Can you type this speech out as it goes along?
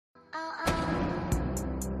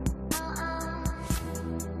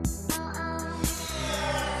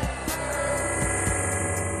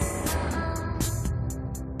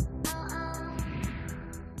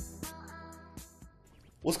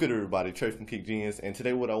good, everybody? Trey from Kick Genius, and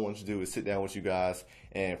today what I want to do is sit down with you guys,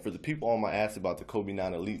 and for the people on my ass about the Kobe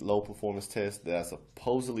 9 Elite Low Performance Test that I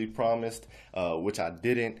supposedly promised, which I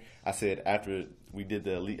didn't. I said after we did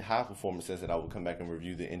the Elite High Performance Test that I would come back and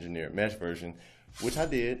review the engineered mesh version, which I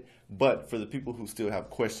did. But for the people who still have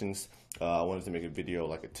questions, I wanted to make a video,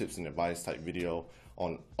 like a tips and advice type video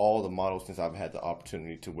on all the models since I've had the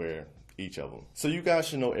opportunity to wear each of them. So you guys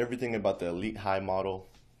should know everything about the Elite High model.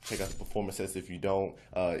 Check out the performance test if you don't.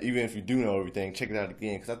 Even if you do know everything, check it out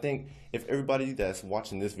again. Because I think if everybody that's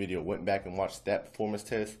watching this video went back and watched that performance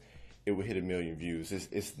test, it would hit 1 million views.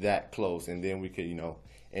 It's that close. And then we could,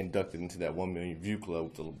 induct it into that 1 million view club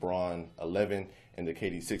with the LeBron 11 and the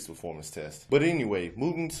KD 6 performance test. But anyway,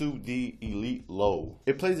 moving to the Elite Low.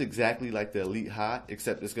 It plays exactly like the Elite High,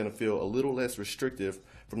 except it's going to feel a little less restrictive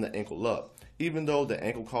from the ankle up. Even though the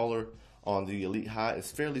ankle collar on the Elite High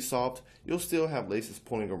is fairly soft, you'll still have laces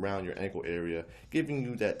pulling around your ankle area, giving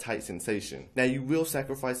you that tight sensation. Now, you will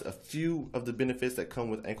sacrifice a few of the benefits that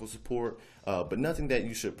come with ankle support, but nothing that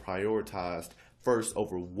you should prioritize first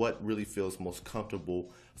over what really feels most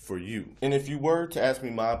comfortable for you. And if you were to ask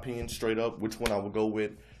me my opinion straight up, which one I would go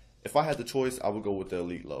with, if I had the choice, I would go with the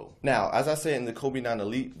Elite Low. Now, as I said in the Kobe 9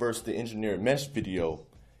 Elite versus the engineered mesh video,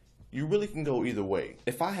 you really can go either way.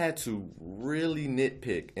 If I had to really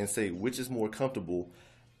nitpick and say which is more comfortable,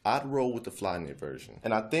 I'd roll with the Flyknit version.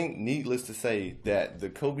 And I think, needless to say, that the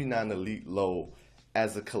Kobe 9 Elite Low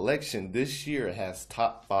as a collection this year has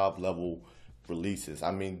top 5 level releases.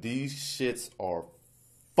 I mean, these shits are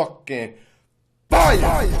fucking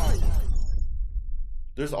fire!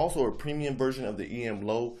 There's also a premium version of the EM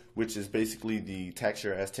Low, which is basically the tax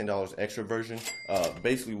your ass $10 extra version.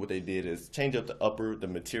 Basically what they did is change up the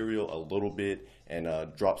material a little bit and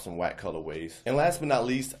drop some whack colorways. And last but not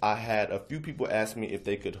least, I had a few people ask me if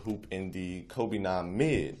they could hoop in the Kobe 9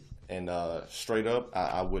 Mid. And straight up,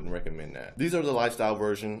 I wouldn't recommend that. These are the lifestyle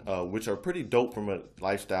version, which are pretty dope from a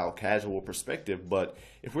lifestyle casual perspective. But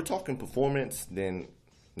if we're talking performance, then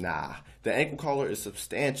nah. The ankle collar is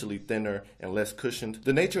substantially thinner and less cushioned.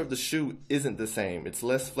 The nature of the shoe isn't the same. It's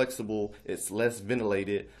less flexible, it's less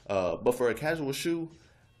ventilated, but for a casual shoe,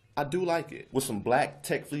 I do like it. With some black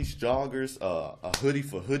tech fleece joggers, a hoodie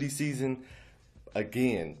for hoodie season,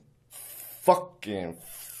 again, fucking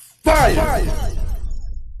fire!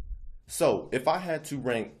 So, if I had to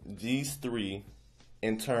rank these three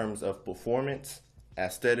in terms of performance,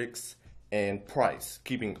 aesthetics, and price,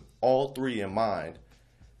 keeping all three in mind,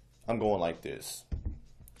 I'm going like this.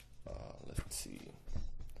 Let's see.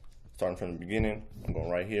 Starting from the beginning, I'm going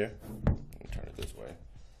right here. Let me turn it this way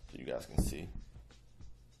so you guys can see.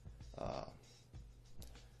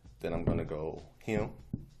 Then I'm going to go him,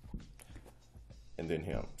 and then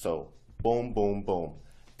him. So, boom, boom, boom.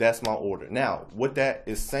 That's my order. Now, what that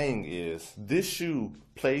is saying is this shoe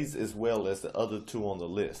plays as well as the other two on the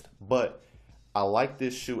list, but I like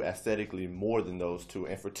this shoe aesthetically more than those two.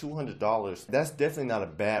 And for $200, that's definitely not a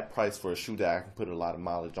bad price for a shoe that I can put a lot of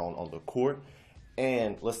mileage on the court.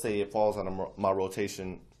 And let's say it falls out of my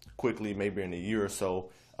rotation quickly, maybe in a year or so,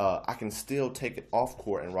 I can still take it off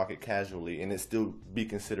court and rock it casually and it still be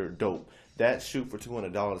considered dope. That shoe for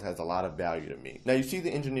 $200 has a lot of value to me. Now, you see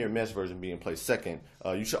the engineered mesh version being placed second.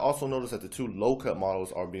 You should also notice that the two low cut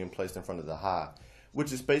models are being placed in front of the high,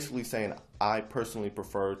 which is basically saying I personally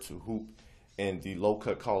prefer to hoop in the low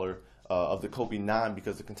cut collar of the Kobe 9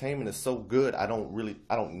 because the containment is so good. I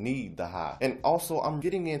don't need the high. And also, I'm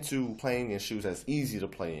getting into playing in shoes that's easy to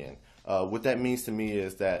play in. What that means to me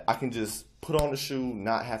is that I can just put on the shoe,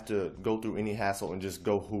 not have to go through any hassle and just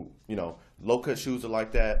go hoop. Low cut shoes are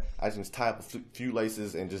like that. I just tie up a few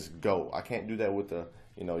laces and just go. I can't do that with the,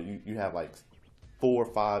 you have like 4 or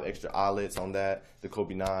 5 extra eyelets on that, the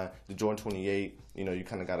Kobe 9, the Jordan 28, you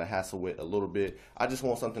kind of got to hassle with a little bit. I just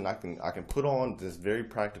want something I can put on that's very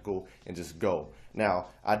practical and just go. Now,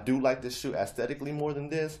 I do like this shoe aesthetically more than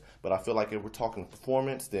this, but I feel like if we're talking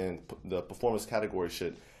performance, then the performance category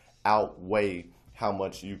should outweigh how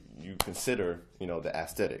much you consider, the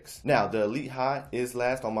aesthetics. Now, the Elite High is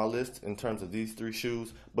last on my list in terms of these three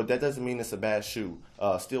shoes, but that doesn't mean it's a bad shoe.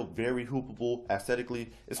 Still very hoopable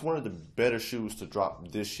aesthetically. It's one of the better shoes to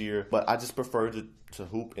drop this year, but I just prefer to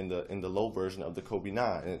hoop in the low version of the Kobe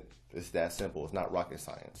 9. And it's that simple. It's not rocket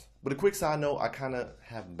science. But a quick side note, I kind of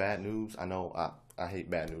have bad news. I know I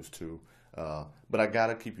hate bad news too, but I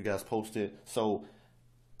gotta keep you guys posted. So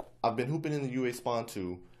I've been hooping in the UA Spawn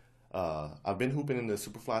 2. I've been hooping in the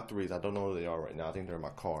Superfly 3s. I don't know where they are right now. I think they're in my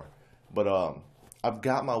car. But I've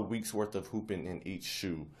got my week's worth of hooping in each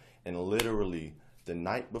shoe. And literally, the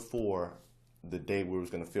night before the day we was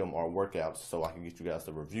going to film our workouts so I can get you guys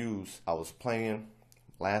the reviews, I was playing,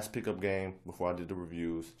 last pickup game before I did the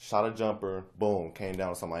reviews. Shot a jumper, boom, came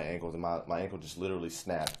down on my ankles, and my ankle just literally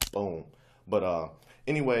snapped, boom. But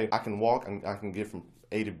anyway, I can walk, I can get from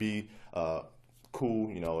A to B,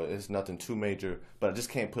 cool, you know, it's nothing too major, but I just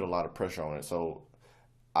can't put a lot of pressure on it, so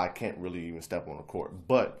I can't really even step on the court.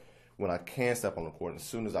 But when I can step on the court, as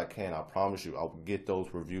soon as I can, I promise you, I'll get those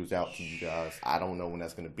reviews out to you guys. I don't know when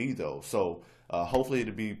that's going to be, though. So hopefully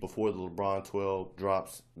it'll be before the LeBron 12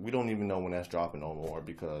 drops. We don't even know when that's dropping no more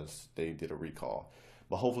because they did a recall.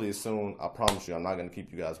 But hopefully it's soon. I promise you, I'm not going to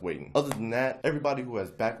keep you guys waiting. Other than that, everybody who has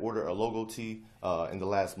back ordered a logo tee in the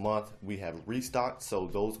last month, we have restocked. So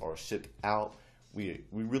those are shipped out. We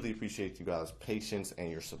really appreciate you guys' patience and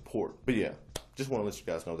your support. But yeah, just want to let you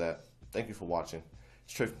guys know that. Thank you for watching.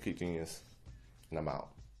 Straight from Geek Genius, and I'm out.